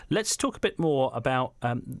Let's talk a bit more about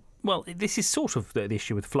well, this is sort of the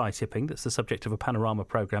issue with fly tipping. That's the subject of a Panorama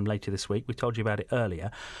programme later this week. We told you about it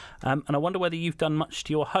earlier. And I wonder whether you've done much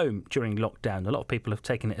to your home during lockdown. A lot of people have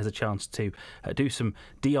taken it as a chance to do some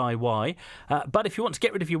DIY. But if you want to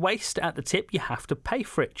get rid of your waste at the tip, you have to pay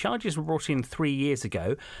for it. Charges were brought in 3 years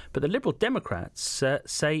ago, but the Liberal Democrats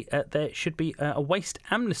say there should be a waste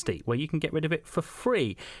amnesty where you can get rid of it for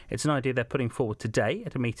free. It's an idea they're putting forward today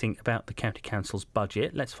at a meeting about the County Council's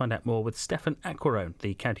budget. Let's find out more with Stefan Aquarone,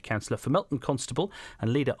 the County Councillor for Melton Constable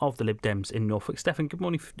and leader of the Lib Dems in Norfolk. Stefan, good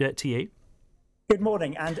morning to you. Good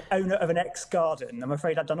morning, and owner of an ex-garden. I'm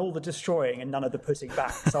afraid I've done all the destroying and none of the putting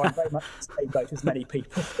back, so I'm very much the same boat as many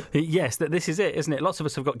people. Yes, this is it, isn't it? Lots of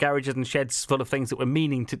us have got garages and sheds full of things that we're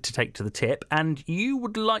meaning to take to the tip, and you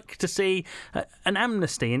would like to see an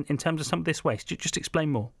amnesty in terms of some of this waste. Just explain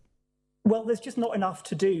more. Well, there's just not enough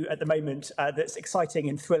to do at the moment that's exciting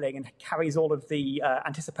and thrilling and carries all of the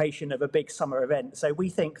anticipation of a big summer event. So we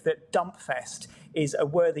think that Dumpfest is a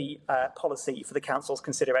worthy policy for the Council's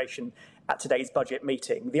consideration at today's budget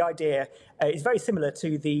meeting. The idea is very similar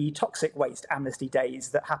to the toxic waste amnesty days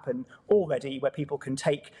that happen already, where people can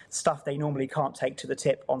take stuff they normally can't take to the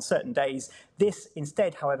tip on certain days. This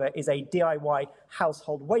instead, however, is a DIY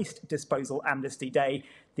household waste disposal amnesty day.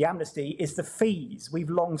 The amnesty is the fees. We've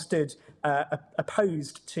long stood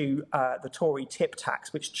opposed to the Tory tip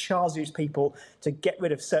tax, which charges people to get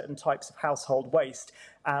rid of certain types of household waste.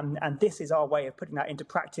 And this is our way of putting that into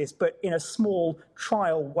practice, but in a small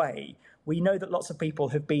trial way. We know that lots of people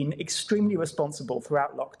have been extremely responsible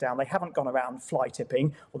throughout lockdown. They haven't gone around fly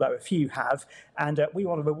tipping, although a few have. And we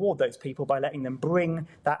want to reward those people by letting them bring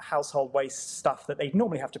that household waste stuff that they'd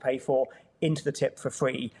normally have to pay for into the tip for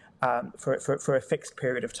free for a fixed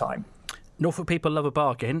period of time. Norfolk people love a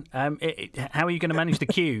bargain. How are you going to manage the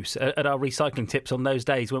queues at our recycling tips on those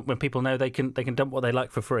days when people know they can dump what they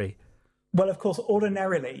like for free? Well, of course,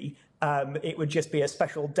 ordinarily, it would just be a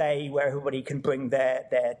special day where everybody can bring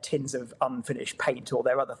their tins of unfinished paint or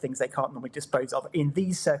their other things they can't normally dispose of. In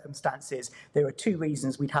these circumstances, there are two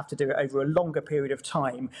reasons we'd have to do it over a longer period of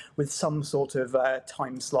time with some sort of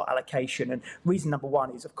time slot allocation. And reason number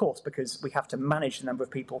one is, of course, because we have to manage the number of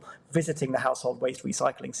people visiting the household waste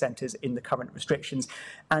recycling centres in the current restrictions.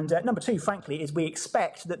 And number two, frankly, is we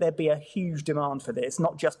expect that there'd be a huge demand for this,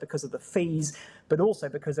 not just because of the fees, but also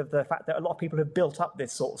because of the fact that a lot of people have built up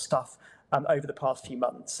this sort of stuff over the past few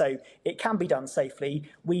months. So it can be done safely.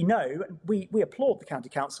 We know, we applaud the County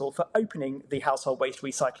Council for opening the household waste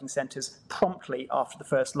recycling centres promptly after the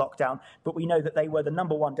first lockdown, but we know that they were the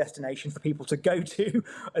number one destination for people to go to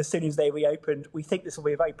as soon as they reopened. We think this will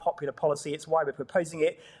be a very popular policy. It's why we're proposing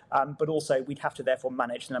it, but also we'd have to therefore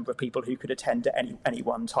manage the number of people who could attend at any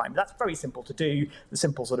one time. That's very simple to do, the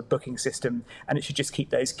simple sort of booking system, and it should just keep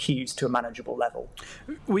those queues to a manageable level.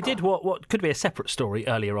 We did what could be a separate story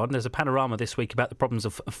earlier on. There's a panorama this week about the problems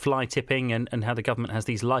of fly tipping and how the government has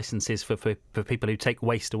these licences for people who take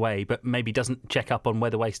waste away but maybe doesn't check up on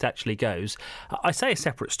where the waste actually goes. I say a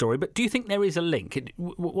separate story, but do you think there is a link?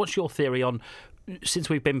 What's your theory on, since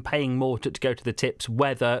we've been paying more to go to the tips,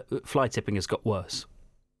 whether fly tipping has got worse?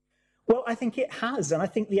 Well, I think it has, and I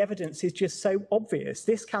think the evidence is just so obvious.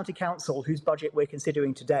 This county council, whose budget we're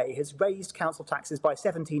considering today, has raised council taxes by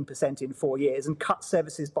 17% in 4 years and cut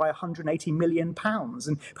services by £180 million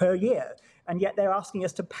per year. And yet they're asking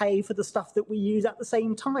us to pay for the stuff that we use at the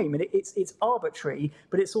same time. And it's arbitrary,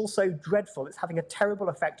 but it's also dreadful. It's having a terrible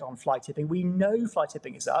effect on fly tipping. We know fly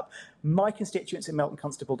tipping is up. My constituents in Melton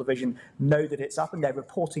Constable Division know that it's up, and they're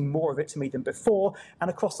reporting more of it to me than before. And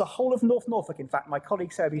across the whole of North Norfolk, in fact, my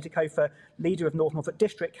colleague Sarah Butikofer, leader of North Norfolk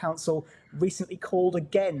District Council, recently called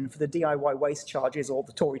again for the DIY waste charges or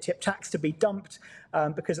the Tory tip tax to be dumped,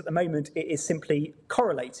 because at the moment it is simply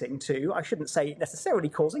correlating to, I shouldn't say necessarily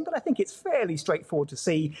causing, but I think it's fairly straightforward to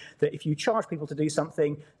see that if you charge people to do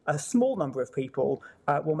something, a small number of people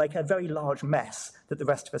will make a very large mess that the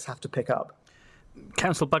rest of us have to pick up.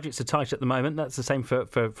 Council budgets are tight at the moment. That's the same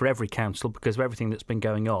for every council because of everything that's been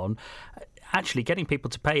going on. Actually, getting people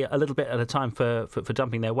to pay a little bit at a time for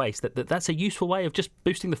dumping their waste, that's a useful way of just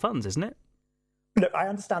boosting the funds, isn't it? Look, I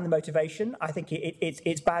understand the motivation. I think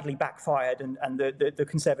it's badly backfired, and the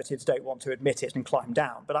Conservatives don't want to admit it and climb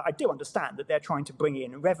down. But I do understand that they're trying to bring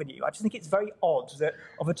in revenue. I just think it's very odd that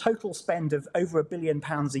of a total spend of over £1 billion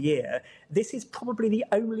a year, this is probably the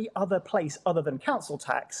only other place other than council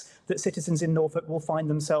tax that citizens in Norfolk will find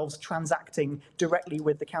themselves transacting directly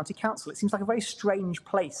with the county council. It seems like a very strange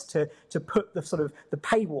place to put the sort of the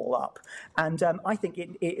paywall up. And I think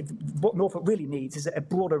what Norfolk really needs is a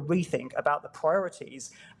broader rethink about the priorities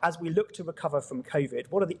as we look to recover from COVID.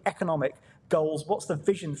 What are the economic goals, what's the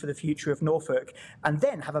vision for the future of Norfolk, and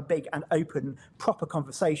then have a big and open, proper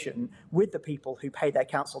conversation with the people who pay their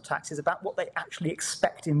council taxes about what they actually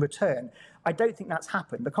expect in return. I don't think that's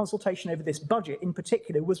happened. The consultation over this budget in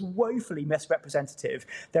particular was woefully misrepresentative.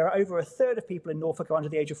 There are over a third of people in Norfolk who are under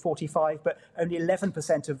the age of 45, but only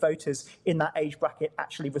 11% of voters in that age bracket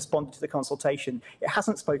actually responded to the consultation. It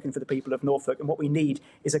hasn't spoken for the people of Norfolk, and what we need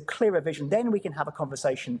is a clearer vision. Then we can have a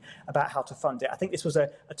conversation about how to fund it. I think this was a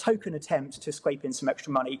token attempt to scrape in some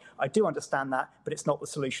extra money. I do understand that, but it's not the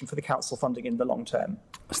solution for the council funding in the long term.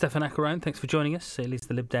 Stefan Acheron, thanks for joining us. He leads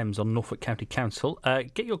the Lib Dems on Norfolk County Council.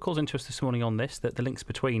 Get your calls into us this morning on this, that the links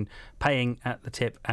between paying at the tip